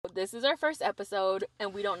this is our first episode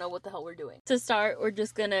and we don't know what the hell we're doing. To start, we're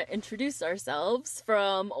just gonna introduce ourselves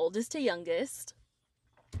from oldest to youngest.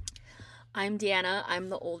 I'm Deanna, I'm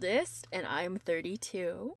the oldest, and I'm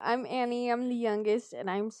 32. I'm Annie, I'm the youngest, and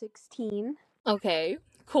I'm 16. Okay,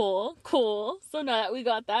 cool. So now that we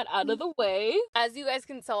got that out of the way, as you guys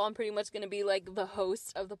can tell, I'm pretty much gonna be like the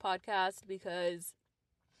host of the podcast because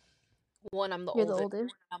one, I'm the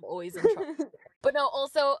oldest. I'm always in charge. But no,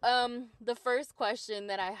 also, the first question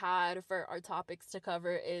that I had for our topics to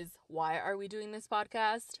cover is, why are we doing this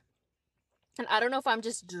podcast? And I don't know if I'm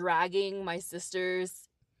just dragging my sisters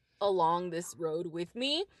along this road with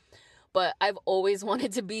me, but I've always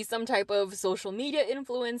wanted to be some type of social media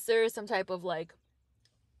influencer, some type of like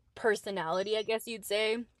personality, I guess you'd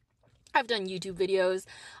say. I've done YouTube videos,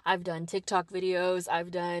 I've done TikTok videos,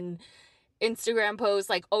 I've done Instagram posts,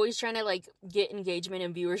 like always trying to like get engagement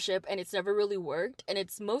and viewership, and it's never really worked. And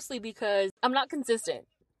it's mostly because I'm not consistent.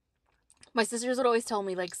 My sisters would always tell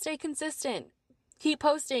me like, stay consistent, keep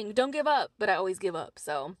posting, don't give up, but I always give up.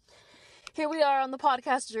 So here we are on the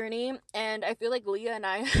podcast journey, and I feel like Leah and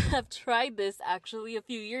I have tried this actually a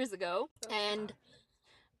few years ago, and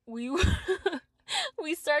we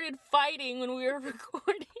we started fighting when we were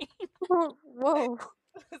recording. Whoa.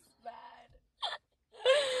 It was bad.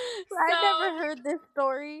 I never heard this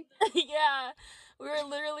story. Yeah, we were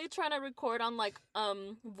literally trying to record on like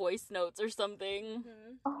voice notes or something.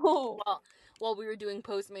 Oh. While we were doing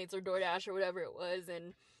Postmates or DoorDash or whatever it was,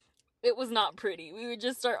 and it was not pretty. We would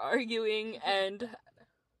just start arguing, and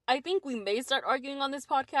I think we may start arguing on this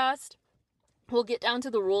podcast. We'll get down to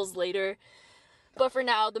the rules later. But for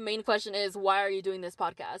now, the main question is, why are you doing this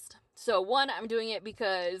podcast? So one, I'm doing it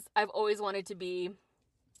because I've always wanted to be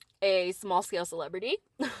a small-scale celebrity.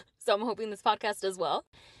 So I'm hoping this podcast does well.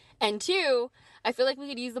 And two, I feel like we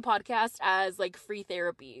could use the podcast as like free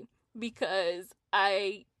therapy, because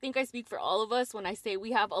I think I speak for all of us when I say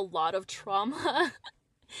we have a lot of trauma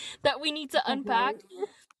that we need to unpack.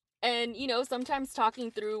 And, you know, sometimes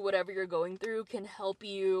talking through whatever you're going through can help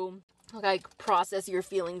you like process your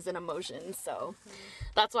feelings and emotions. So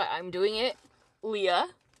that's why I'm doing it. Leah,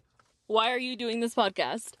 why are you doing this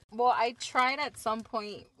podcast? Well, I tried at some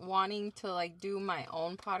point wanting to like do my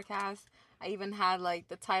own podcast. I even had like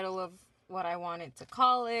the title of what I wanted to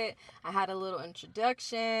call it. I had a little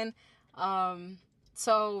introduction.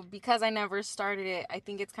 So because I never started it, I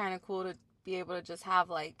think it's kind of cool to be able to just have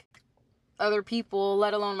like other people,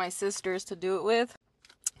 let alone my sisters, to do it with.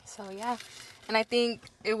 So yeah. And I think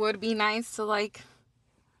it would be nice to like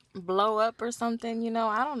blow up or something, you know,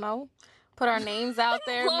 I don't know. Put our names out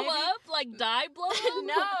there. Blow up? Like die blow up?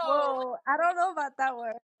 No. Whoa, I don't know about that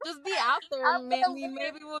one. Just be out there.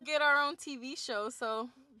 Maybe we'll get our own TV show. So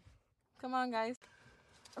come on, guys.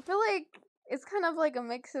 I feel like it's kind of like a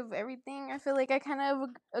mix of everything. I feel like I kind of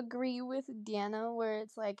agree with Deanna, where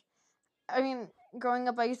it's like, I mean, growing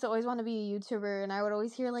up, I used to always want to be a YouTuber, and I would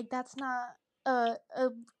always hear like, that's not a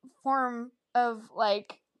form of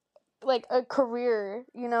like a career,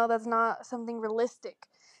 you know, that's not something realistic.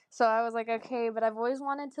 So I was like, okay, but I've always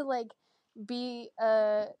wanted to like be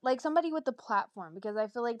like somebody with a platform, because I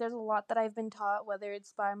feel like there's a lot that I've been taught, whether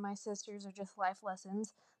it's by my sisters or just life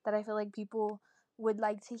lessons, that I feel like people would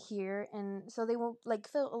like to hear, and so they will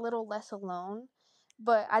like feel a little less alone.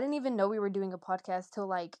 But I didn't even know we were doing a podcast till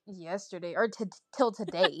like yesterday or till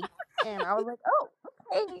today. And I was like, oh,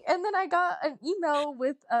 okay. And then I got an email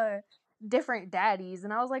with different daddies,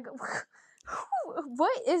 and I was like,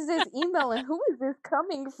 what is this email and who is this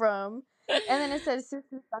coming from? And then it said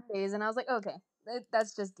Sister Sundays, and I was like, okay,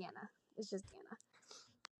 that's just Deanna. It's just Deanna.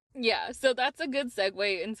 Yeah, so that's a good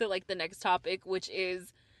segue into like the next topic, which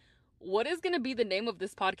is, what is going to be the name of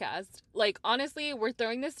this podcast? Like, honestly, we're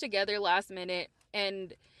throwing this together last minute,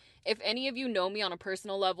 and if any of you know me on a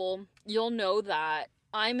personal level, you'll know that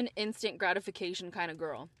I'm an instant gratification kind of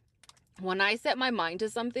girl. When I set my mind to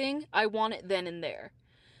something, I want it then and there.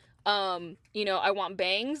 You know, I want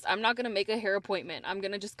bangs. I'm not going to make a hair appointment. I'm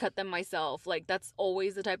going to just cut them myself. Like, that's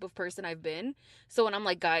always the type of person I've been. So when I'm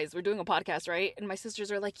like, guys, we're doing a podcast, right? And my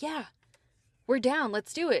sisters are like, yeah, we're down.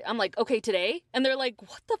 Let's do it. I'm like, okay, today? And they're like,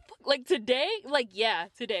 what the fuck? Like, today? Like, yeah,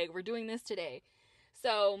 today. We're doing this today.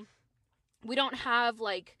 So we don't have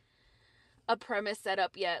like a premise set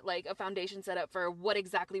up yet, like a foundation set up for what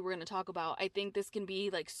exactly we're going to talk about. I think this can be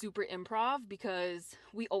like super improv, because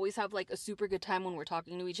we always have like a super good time when we're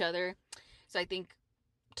talking to each other. So I think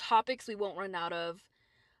topics we won't run out of.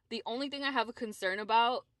 The only thing I have a concern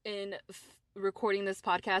about in recording this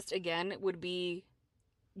podcast again would be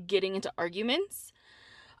getting into arguments.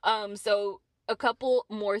 So a couple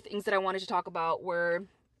more things that I wanted to talk about were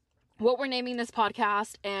what we're naming this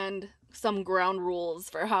podcast and some ground rules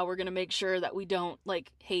for how we're gonna make sure that we don't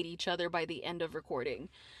like hate each other by the end of recording.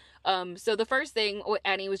 So the first thing what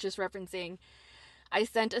Annie was just referencing, I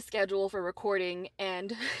sent a schedule for recording,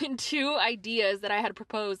 and 2 ideas that I had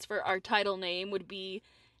proposed for our title name would be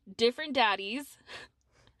Different Daddies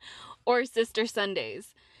or Sister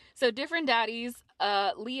Sundays. So Different Daddies,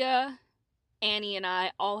 Leah, Annie, and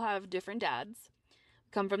I all have different dads.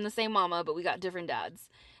 Come from the same mama, but we got different dads.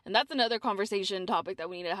 And that's another conversation topic that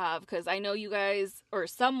we need to have, because I know you guys, or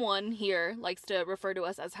someone here, likes to refer to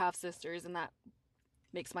us as half sisters, and that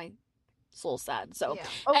makes my soul sad. So,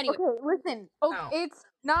 anyway. Okay, listen. It's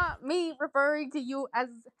not me referring to you as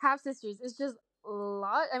half sisters. It's just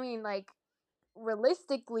like,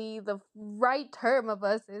 realistically, the right term of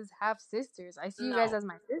us is half sisters. I see you guys as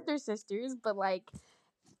my sisters, but like,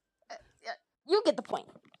 you get the point.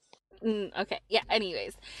 Okay, yeah,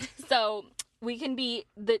 anyways. So, we can be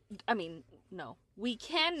we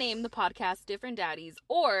can name the podcast Different Daddies,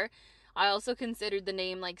 or I also considered the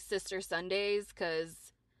name like Sister Sundays,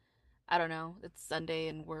 because I don't know, it's Sunday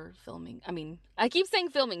and we're filming. I mean, I keep saying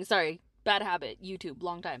filming, sorry, bad habit, YouTube,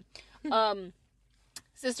 long time.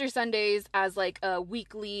 Sister Sundays as like a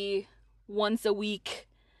weekly, once a week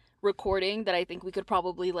recording that I think we could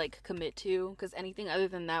probably like commit to, because anything other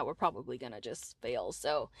than that we're probably gonna just fail.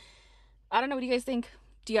 So I don't know, what do you guys think?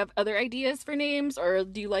 Do you have other ideas for names, or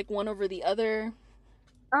do you like one over the other?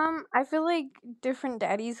 I feel like Different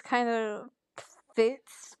Daddies kind of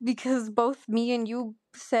fits, because both me and you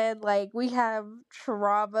said like we have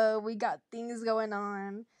trauma, we got things going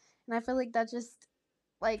on, and I feel like that just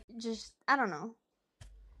I don't know.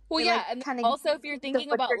 Well, it, yeah, like, and kinda also if you're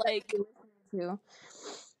thinking about like, to.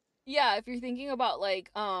 yeah, if you're thinking about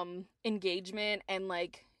like engagement and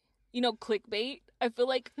like, you know, clickbait, I feel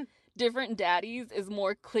like Different Daddies is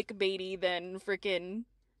more clickbaity than freaking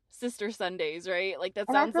Sister Sundays, right? Like that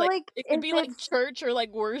And I sounds feel like like it could if be like church or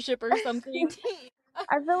like worship or something.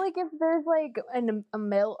 I feel like if there's like a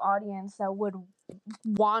male audience that would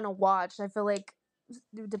want to watch, I feel like,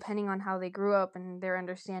 depending on how they grew up and their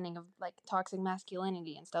understanding of like toxic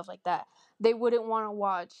masculinity and stuff like that, they wouldn't want to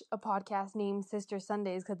watch a podcast named Sister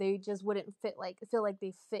Sundays, because they just wouldn't feel like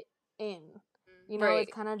they fit in. You know, Right.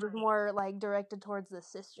 it's kind of just more like directed towards the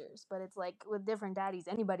sisters, but it's like with Different Daddies,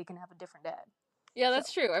 anybody can have a different dad. Yeah,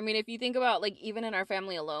 that's true. I mean, if you think about like even in our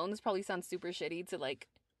family alone, this probably sounds super shitty to like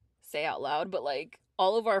say out loud, but like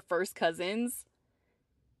all of our first cousins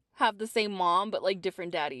have the same mom but like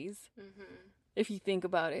different daddies. If you think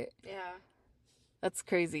about it. Yeah. That's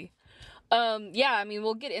crazy. Yeah, I mean,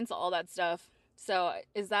 we'll get into all that stuff. So,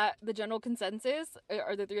 is that the general consensus?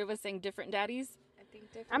 Are the 3 of us saying different daddies? I think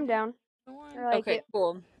different. I'm down. I like Okay, it.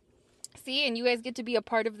 cool. See, and you guys get to be a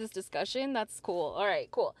part of this discussion. That's cool. All right,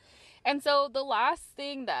 cool. And so the last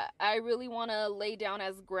thing that I really want to lay down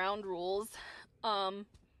as ground rules are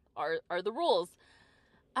the rules.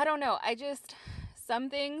 I don't know. Some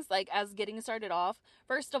things, like as getting started off,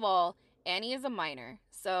 first of all, Annie is a minor.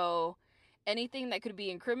 So anything that could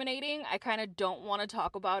be incriminating, I kind of don't want to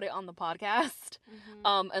talk about it on the podcast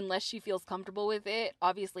unless she feels comfortable with it.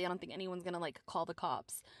 Obviously, I don't think anyone's going to like call the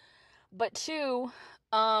cops. But 2,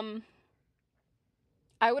 I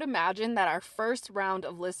would imagine that our first round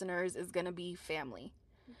of listeners is going to be family.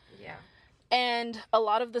 Yeah. And a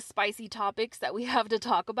lot of the spicy topics that we have to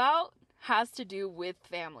talk about has to do with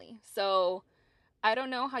family. So I don't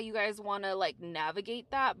know how you guys want to like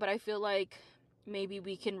navigate that, but I feel like maybe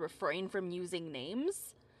we can refrain from using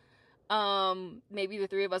names. Maybe the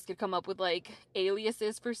 3 of us could come up with like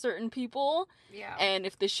aliases for certain people. Yeah. And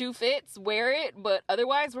if the shoe fits, wear it, but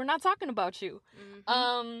otherwise we're not talking about you.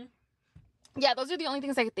 Yeah, those are the only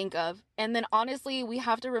things I could think of. And then honestly, we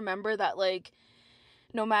have to remember that like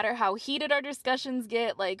no matter how heated our discussions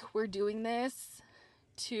get, like we're doing this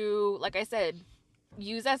to, like I said,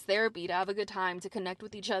 use as therapy, to have a good time, to connect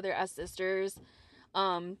with each other as sisters,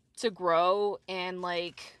 to grow. And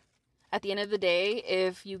like at the end of the day,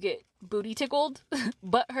 if you get booty tickled,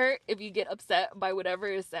 butt hurt, if you get upset by whatever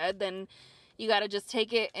is said, then you gotta just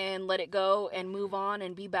take it and let it go and move on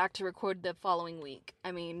and be back to record the following week.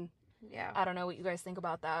 I mean, yeah, I don't know what you guys think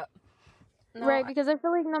about that. No, right, because I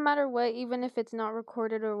feel like no matter what, even if it's not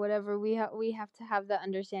recorded or whatever, we have to have that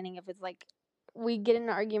understanding. If it's like we get in an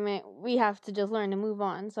argument, we have to just learn to move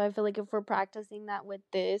on. So I feel like if we're practicing that with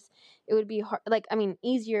this, it would be hard,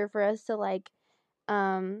 easier for us to like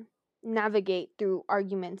navigate through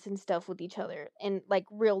arguments and stuff with each other in like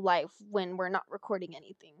real life when we're not recording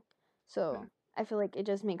anything. So I feel like it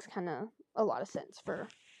just makes kind of a lot of sense for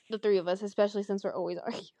the 3 of us, especially since we're always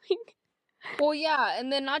arguing. Well, yeah,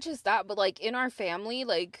 and then not just that, but like in our family,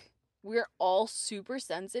 like we're all super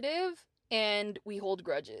sensitive and we hold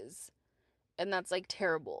grudges. and that's like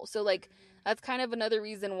terrible. So like that's kind of another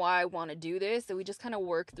reason why I want to do this. So we just kind of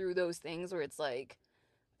work through those things where it's like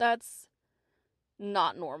that's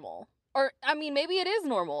not normal. Or I mean, maybe it is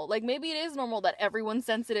normal. Like maybe it is normal that everyone's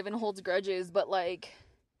sensitive and holds grudges, but like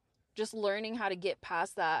just learning how to get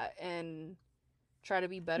past that and try to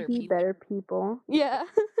be better people. Better people. Yeah.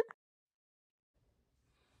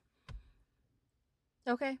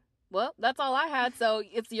 Okay. Well, that's all I had. So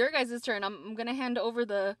it's your guys' turn. I'm gonna hand over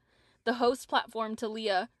the host platform to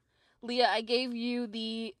Leah. Leah, I gave you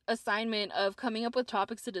the assignment of coming up with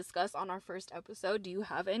topics to discuss on our first episode. Do you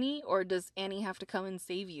have any, or does Annie have to come and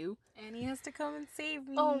save you? Annie has to come and save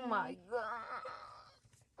me. Oh my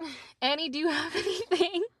god. Annie, do you have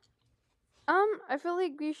anything? I feel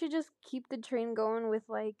like we should just keep the train going with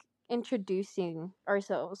like introducing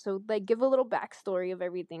ourselves. So like give a little backstory of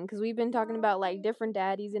everything, because we've been talking about like different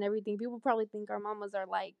daddies and everything. People probably think our mamas are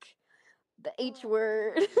like the H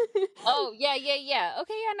word. Oh, yeah. Okay,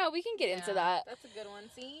 yeah, no, we can get into that. That's a good one.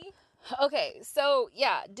 See? Okay, so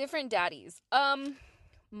yeah, different daddies.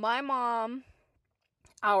 My mom,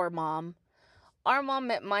 our mom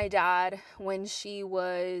met my dad when she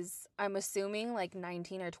was, I'm assuming, like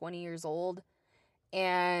 19 or 20 years old.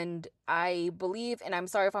 And I believe, and I'm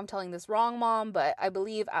sorry if I'm telling this wrong, Mom, but I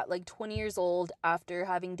believe at like 20 years old, after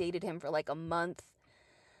having dated him for like a month,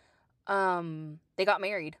 they got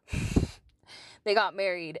married. They got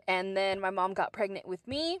married, and then my mom got pregnant with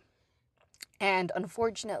me, and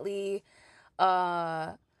unfortunately,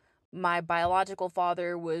 my biological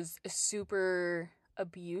father was super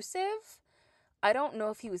abusive. I don't know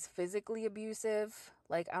if he was physically abusive.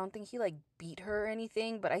 Like, I don't think he, like, beat her or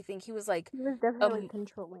anything, but I think he was, like... He was definitely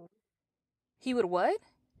controlling. He would what?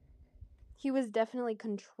 He was definitely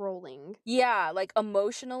controlling. Yeah, like,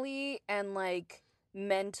 emotionally and, like,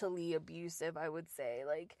 mentally abusive, I would say.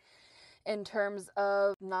 Like, in terms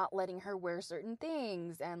of not letting her wear certain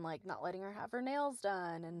things and, like, not letting her have her nails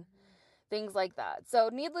done and things like that. So,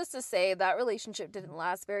 needless to say, that relationship didn't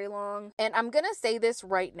last very long. And I'm gonna say this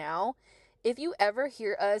right now. If you ever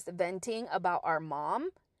hear us venting about our mom,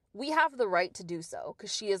 we have the right to do so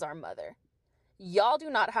because she is our mother. Y'all do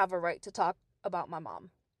not have a right to talk about my mom,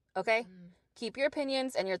 okay? Keep your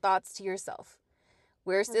opinions and your thoughts to yourself.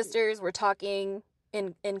 We're sisters. We're talking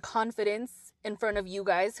in confidence in front of you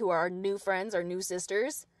guys who are our new friends, our new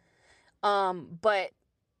sisters. But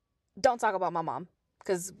don't talk about my mom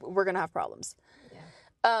because we're going to have problems.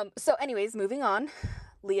 Yeah. So anyways, moving on.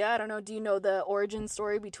 Leah, I don't know, do you know the origin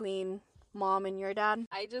story between mom and your dad?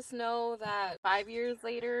 I just know that 5 years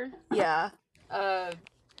later, Yeah.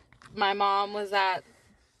 my mom was at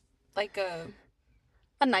like a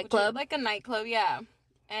nightclub. Like a nightclub, yeah.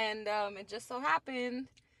 And it just so happened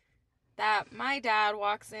that my dad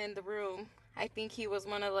walks in the room. I think he was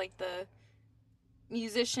one of like the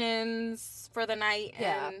musicians for the night.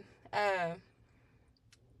 Yeah. And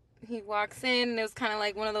he walks in, and it was kind of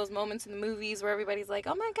like one of those moments in the movies where everybody's like,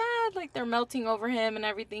 oh my god, like they're melting over him and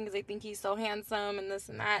everything because they think he's so handsome and this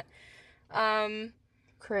and that.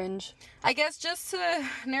 Cringe. I guess just to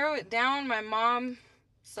narrow it down, my mom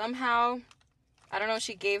somehow, I don't know,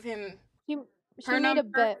 she gave him She her made a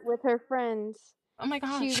number. bet with her friends. Oh my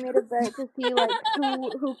gosh. She made a bet to see like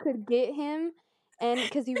who could get him, and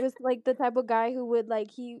because he was like the type of guy who would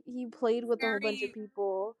like he played with a whole bunch of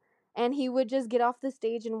people, and he would just get off the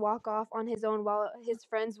stage and walk off on his own while his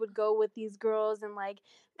friends would go with these girls and like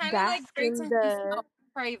Kind of like bask great in to the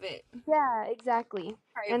private. yeah, exactly.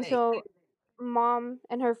 And so mom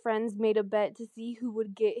and her friends made a bet to see who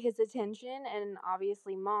would get his attention, and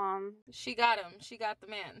obviously mom. She got him. She got the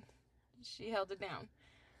man. She held it down.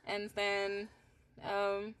 And then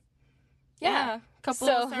a couple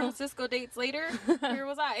of San Francisco dates later, here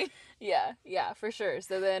was I. Yeah, for sure.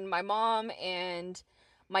 So then my mom and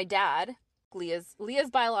my dad, Leah's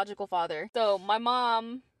biological father. So my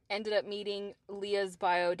mom ended up meeting Leah's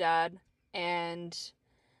bio dad, and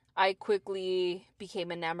I quickly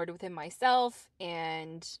became enamored with him myself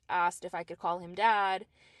and asked if I could call him dad.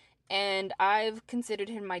 And I've considered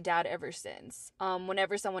him my dad ever since.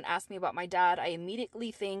 Whenever someone asks me about my dad, I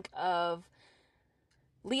immediately think of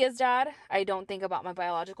Leah's dad. I don't think about my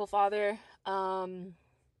biological father. My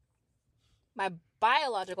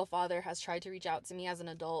biological father has tried to reach out to me as an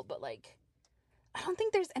adult, but like, I don't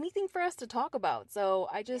think there's anything for us to talk about. So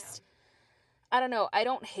I don't know. I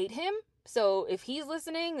don't hate him. So if he's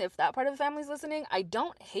listening, if that part of the family's listening, I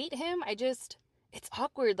don't hate him. It's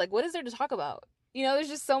awkward. Like, what is there to talk about? You know, there's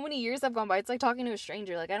just so many years have gone by. It's like talking to a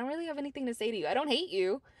stranger. Like, I don't really have anything to say to you. I don't hate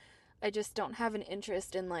you. I just don't have an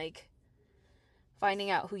interest in, like,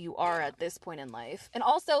 finding out who you are at this point in life. And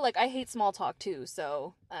also, like, I hate small talk too,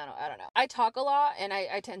 so I don't know. I talk a lot, and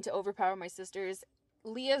I tend to overpower my sisters.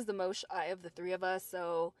 Leah's the most shy of the three of us,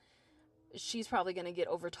 so she's probably gonna get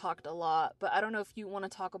over talked a lot. But I don't know if you want to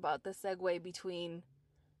talk about the segue between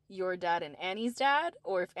your dad and Annie's dad,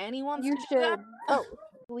 or if Annie wants You to do should. that. Oh,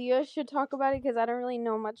 Leah should talk about it because I don't really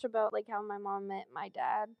know much about like how my mom met my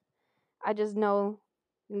dad. I just know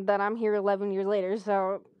that I'm here 11 years later.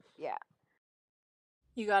 So yeah.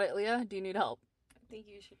 You got it, Leah? Do you need help? I think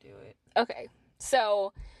you should do it. Okay.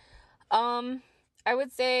 So, I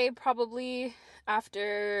would say probably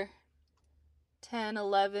after 10,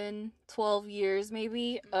 11, 12 years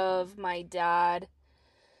maybe of my dad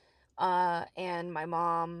and my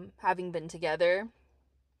mom having been together,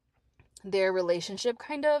 their relationship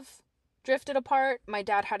kind of drifted apart. My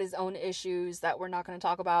dad had his own issues that we're not going to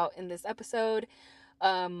talk about in this episode.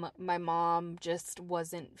 My mom just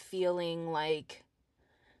wasn't feeling like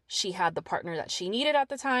she had the partner that she needed at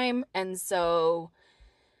the time, and so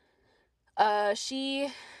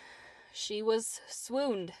she was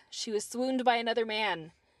swooned. She was swooned by another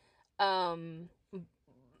man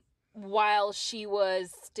while she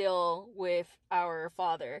was still with our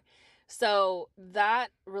father. So that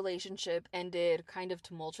relationship ended kind of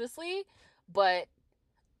tumultuously, but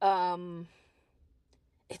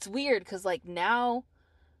it's weird because like now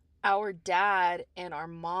our dad and our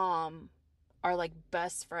mom are like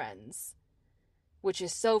best friends, which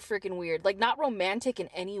is so freaking weird. Like not romantic in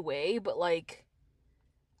any way, but like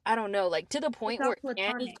I don't know, like to the point all where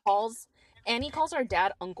platonic. Annie calls our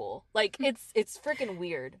dad uncle. Like it's freaking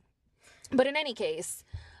weird. But in any case,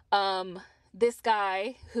 this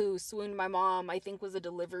guy who swooned my mom, I think was a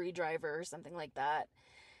delivery driver or something like that,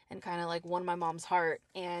 and kind of like won my mom's heart.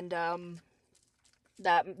 And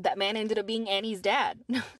that man ended up being Annie's dad.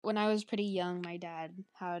 When I was pretty young, my dad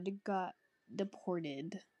had got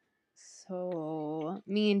deported. So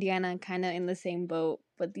me and Deanna kind of in the same boat,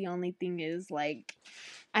 but the only thing is like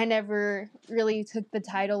I never really took the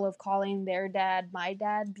title of calling their dad my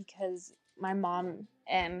dad because my mom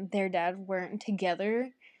and their dad weren't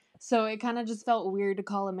together. So it kind of just felt weird to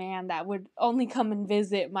call a man that would only come and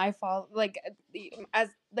visit my father, like as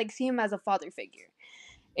like see him as a father figure.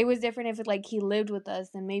 It was different if like he lived with us,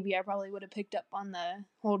 then maybe I probably would have picked up on the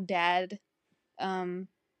whole dad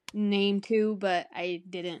name too, but I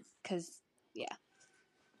didn't because yeah,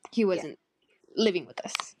 he wasn't living with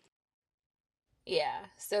us. Yeah,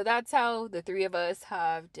 so that's how the three of us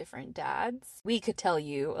have different dads. We could tell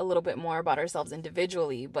you a little bit more about ourselves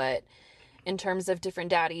individually, but in terms of different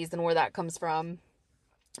daddies and where that comes from,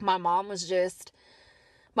 my mom has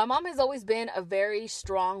always been a very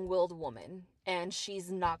strong-willed woman, and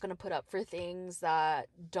she's not going to put up for things that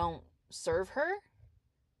don't serve her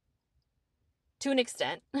to an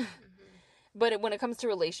extent. But when it comes to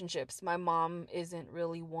relationships, my mom isn't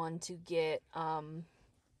really one to get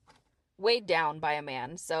weighed down by a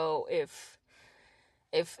man. So if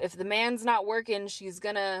the man's not working, she's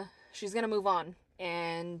gonna move on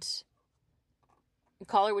and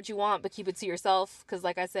call her what you want, but keep it to yourself. Because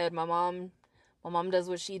like I said, my mom does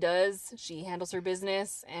what she does. She handles her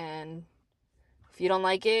business, and if you don't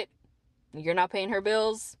like it, you're not paying her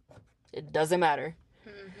bills, it doesn't matter.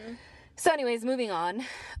 So anyways, moving on.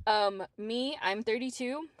 Me, I'm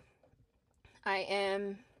 32. I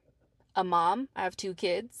am a mom. I have 2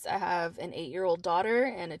 kids. I have an 8-year-old daughter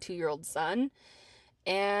and a 2-year-old son.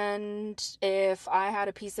 And if I had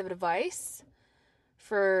a piece of advice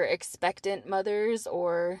for expectant mothers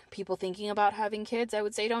or people thinking about having kids, I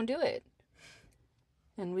would say don't do it.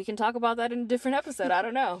 And we can talk about that in a different episode. I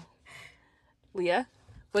don't know. Leah,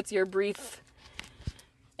 what's your brief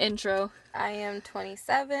intro? I am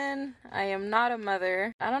 27. I am not a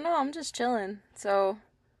mother. I don't know. I'm just chilling. So,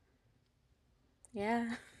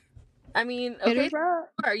 yeah. I mean, okay.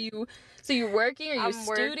 So you're working? Are you a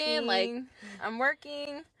student? Working. Like, I'm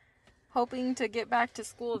working. Hoping to get back to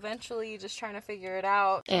school eventually. Just trying to figure it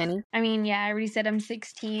out. Annie? I mean, yeah, I already said I'm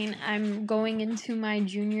 16. I'm going into my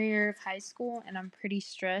junior year of high school, and I'm pretty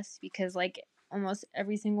stressed because, like, almost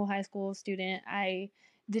every single high school student, I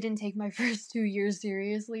didn't take my first 2 years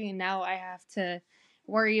seriously, and now I have to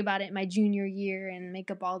worry about it my junior year and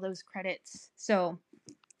make up all those credits. So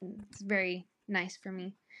it's very nice for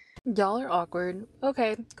me. Y'all are awkward.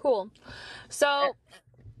 Okay, cool. So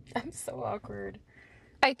I'm so awkward.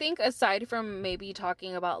 I think aside from maybe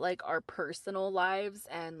talking about like our personal lives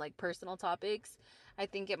and like personal topics, I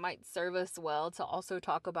think it might serve us well to also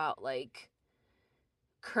talk about like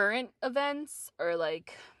current events or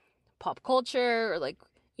like pop culture or like,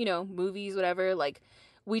 you know, movies, whatever. Like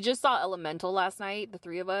We just saw Elemental last night, the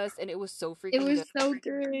three of us, and it was so freaking It was good. so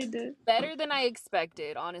good. Better than I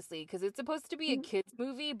expected, honestly, because it's supposed to be a kids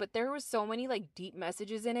movie, but there was so many like deep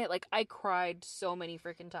messages in it. Like I cried so many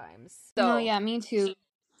freaking times. So No, yeah, me too.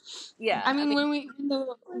 yeah, I mean,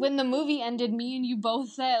 when the movie ended, me and you both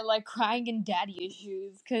said like crying and daddy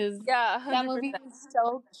issues because yeah, that 100%. movie was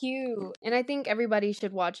so cute, and I think everybody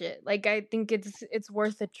should watch it. Like, I think it's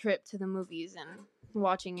worth a trip to the movies and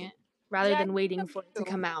watching it rather than waiting for it to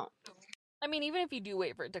come out. I mean, even if you do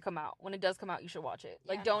wait for it to come out, when it does come out, you should watch it.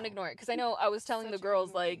 Like, don't ignore it. Because I know I was telling the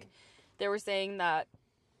girls, like, they were saying that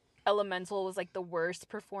Elemental was, like, the worst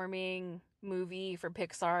performing movie for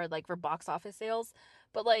Pixar, like, for box office sales.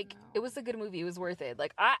 But, like, it was a good movie. It was worth it.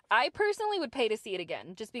 Like, I personally would pay to see it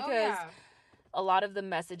again. Just because a lot of the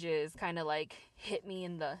messages kind of, like, hit me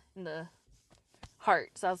in the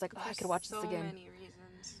heart. So I was like, oh, I could watch this again. So many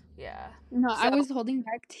reasons. Yeah. No, I was holding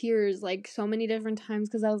back tears like so many different times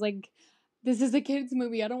because I was like, this is a kids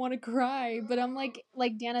movie. I don't want to cry, but I'm like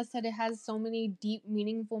Deanna said, it has so many deep,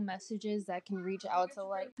 meaningful messages that can reach out to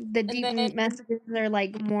like the deep messages are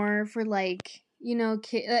like more for like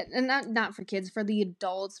and not for kids, for the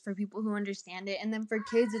adults, for people who understand it, and then for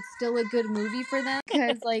kids, it's still a good movie for them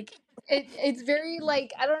because like it's very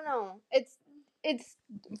like I don't know, it's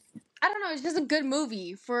I don't know, it's just a good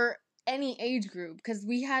movie for any age group because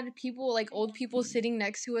we had people like old people sitting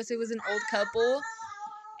next to us. It was an old couple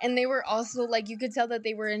and they were also like you could tell that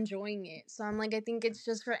they were enjoying it. So I'm like I think it's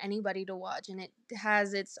just for anybody to watch, and it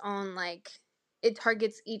has its own like it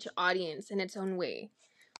targets each audience in its own way.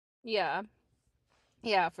 Yeah,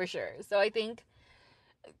 for sure. So I think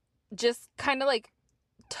just kind of like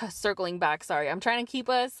circling back, sorry, I'm trying to keep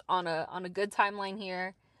us on a good timeline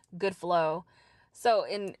here, good flow. So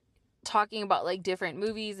in talking about like different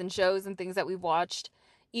movies and shows and things that we've watched,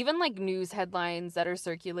 even like news headlines that are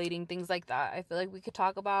circulating, things like that, I feel like we could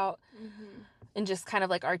talk about and just kind of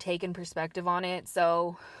like our take and perspective on it.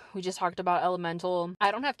 So we just talked about Elemental. I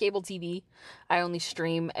don't have cable TV. I only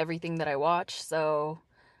stream everything that I watch, so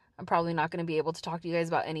I'm probably not going to be able to talk to you guys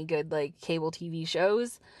about any good like cable TV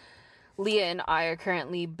shows. Leah and I are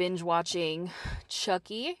currently binge watching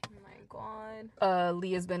Chucky. Oh my god.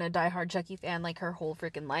 Leah's been a diehard Chucky fan like her whole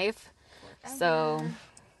freaking life. So,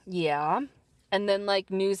 yeah. And then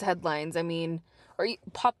like news headlines, I mean, or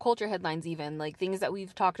pop culture headlines even, like things that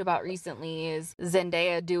we've talked about recently is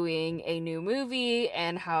Zendaya doing a new movie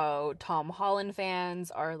and how Tom Holland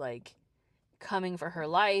fans are like coming for her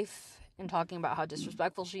life and talking about how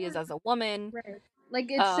disrespectful she is as a woman. Right. Like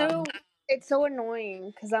it's so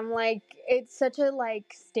annoying because I'm like it's such a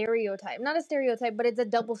like stereotype, not a stereotype, but it's a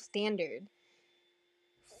double standard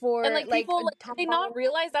for And like people like Tom they Holland. not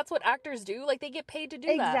realize that's what actors do. Like they get paid to do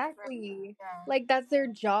that. Exactly. Like that's their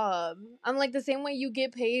job. I'm like the same way you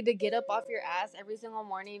get paid to get up off your ass every single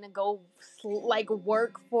morning and go like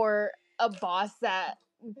work for a boss that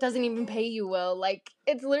doesn't even pay you well. Like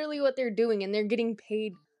it's literally what they're doing, and they're getting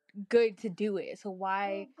paid good to do it. So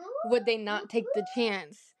why would they not take the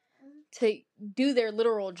chance to do their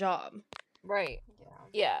literal job? Right.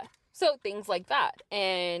 Yeah. So things like that.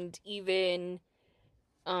 And even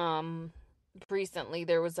recently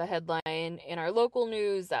there was a headline in our local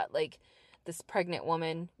news that like this pregnant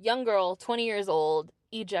woman, young girl, 20 years old,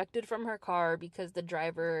 ejected from her car because the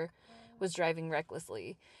driver was driving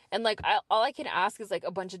recklessly. And like all I can ask is like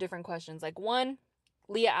a bunch of different questions. Like one,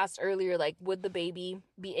 Leah asked earlier, like, would the baby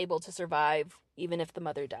be able to survive even if the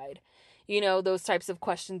mother died? You know, those types of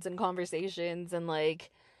questions and conversations. And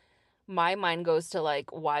like my mind goes to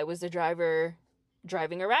like, why was the driver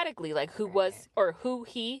driving erratically? Like who was, or who,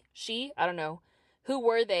 he, she, I don't know, who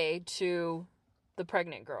were they to the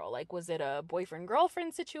pregnant girl? Like was it a boyfriend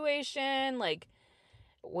girlfriend situation? Like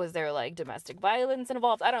was there like domestic violence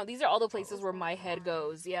involved? I don't know. These are all the places where my head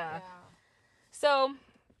goes. Yeah. So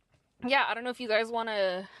yeah, I don't know if you guys want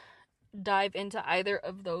to dive into either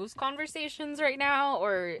of those conversations right now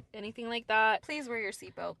or anything like that. Please wear your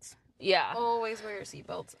seatbelts. Yeah. Always wear your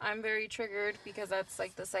seatbelts. I'm very triggered because that's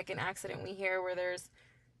like the second accident we hear where there's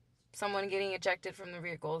someone getting ejected from the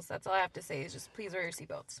vehicles. That's all I have to say is just please wear your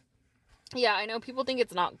seatbelts. Yeah, I know people think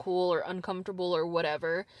it's not cool or uncomfortable or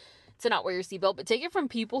whatever to not wear your seatbelt, but take it from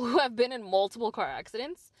people who have been in multiple car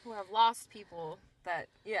accidents. Who have lost people that,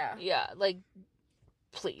 yeah. Yeah, like,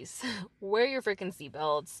 please, wear your freaking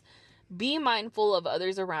seatbelts. Be mindful of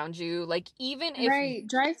others around you. Like, even if... Right,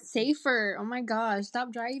 drive safer. Oh my gosh,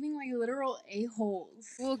 stop driving like literal a-holes.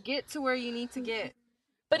 We'll get to where you need to get.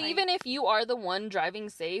 But like, even if you are the one driving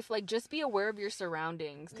safe, like, just be aware of your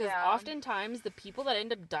surroundings. Because oftentimes, the people that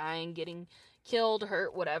end up dying, getting killed,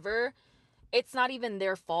 hurt, whatever, it's not even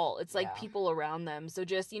their fault. It's like Yeah. people around them. So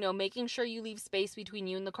just, making sure you leave space between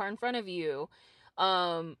you and the car in front of you.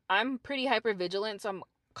 I'm pretty hyper vigilant, so I'm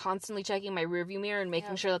constantly checking my rearview mirror and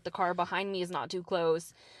making sure that the car behind me is not too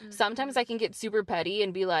close. Sometimes I can get super petty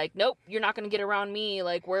and be like, nope, you're not going to get around me.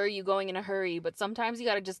 Like, where are you going in a hurry? But sometimes you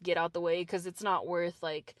got to just get out the way because it's not worth,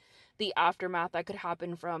 like, the aftermath that could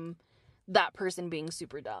happen from that person being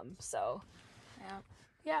super dumb. So,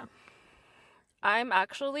 yeah. I'm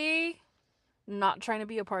actually not trying to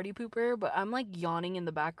be a party pooper, but I'm like yawning in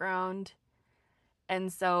the background.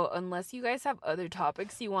 And so, unless you guys have other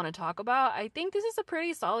topics you want to talk about, I think this is a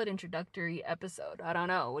pretty solid introductory episode. I don't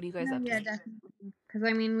know. What do you guys have to say? Definitely. Because,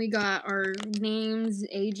 I mean, we got our names,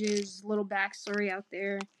 ages, little backstory out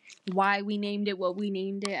there, why we named it, what we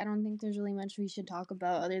named it. I don't think there's really much we should talk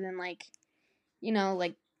about other than, like,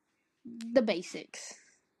 like the basics.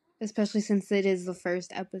 Especially since it is the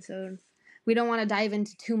first episode. We don't want to dive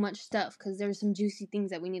into too much stuff because there's some juicy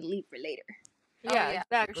things that we need to leave for later. Yeah,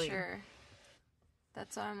 exactly. For sure.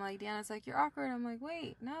 That's why I'm like, Deanna's like, you're awkward. I'm like,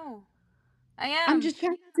 wait, no. I am. I'm just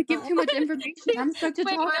trying not to give too much information. I'm such a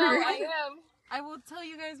talker. I am. I will tell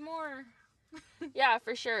you guys more. Yeah,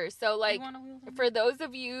 for sure. So, like, for those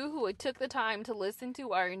of you who took the time to listen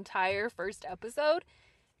to our entire first episode,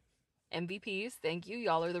 MVPs, thank you.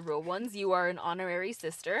 Y'all are the real ones. You are an honorary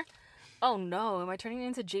sister. Oh no, am I turning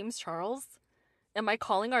into James Charles? Am I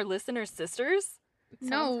calling our listeners sisters?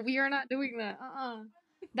 No, we are not doing that.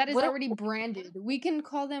 That is already branded. We can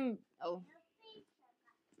call them. Oh,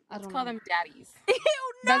 let's call them daddies. Ew,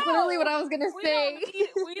 no! That's literally what I was gonna say.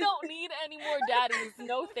 We don't need any more daddies.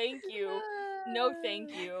 No, thank you. No,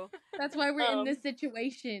 thank you. That's why we're in this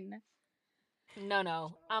situation.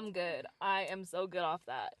 No, I'm good. I am so good off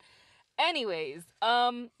that. Anyways,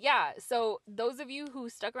 yeah, so those of you who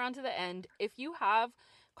stuck around to the end, if you have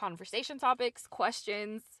conversation topics,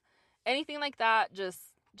 questions, anything like that, just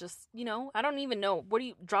I don't even know. What do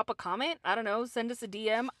you drop a comment? I don't know, send us a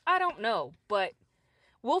DM. I don't know, but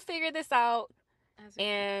we'll figure this out.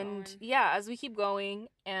 As we keep going,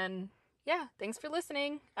 and yeah, thanks for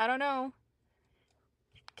listening. I don't know.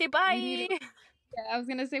 Okay, bye. I was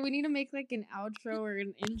gonna say we need to make like an outro or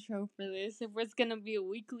an intro for this if it's gonna be a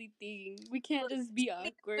weekly thing. We can't just be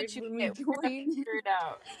awkward when we join. Figure it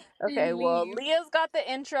out. Okay, well, Leah's got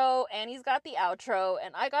the intro, Annie's got the outro,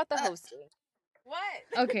 and I got the hosting.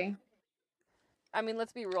 What? Okay. I mean,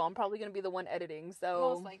 let's be real. I'm probably gonna be the one editing,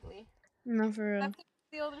 so most likely. No, for real. That's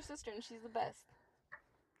the older sister, and she's the best.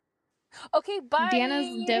 Okay, bye.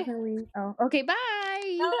 Deanna's definitely. Oh, okay,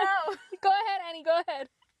 bye. No. Go ahead, Annie. Go ahead.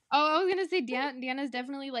 Oh, I was gonna say Deanna's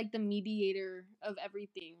definitely like the mediator of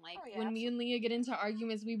everything. Like when me and Leah get into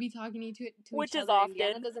arguments, we be talking to which each is other. often.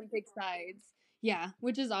 And Deanna doesn't pick sides. Yeah,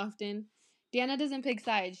 which is often. Deanna doesn't pick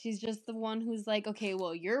sides. She's just the one who's like, okay,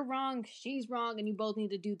 well, you're wrong, she's wrong, and you both need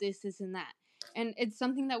to do this, and that. And it's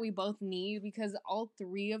something that we both need because all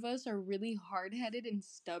three of us are really hard-headed and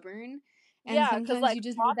stubborn. And sometimes like, you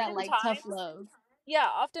just need that, like, tough love. Yeah,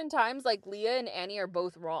 oftentimes, like, Leah and Annie are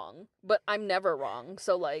both wrong, but I'm never wrong,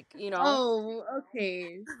 so, like, Oh,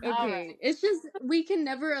 okay. Right. It's just, we can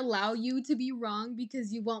never allow you to be wrong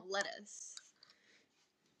because you won't let us.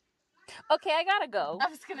 Okay, I gotta go. I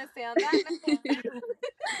was gonna say on that note.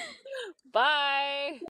 Bye!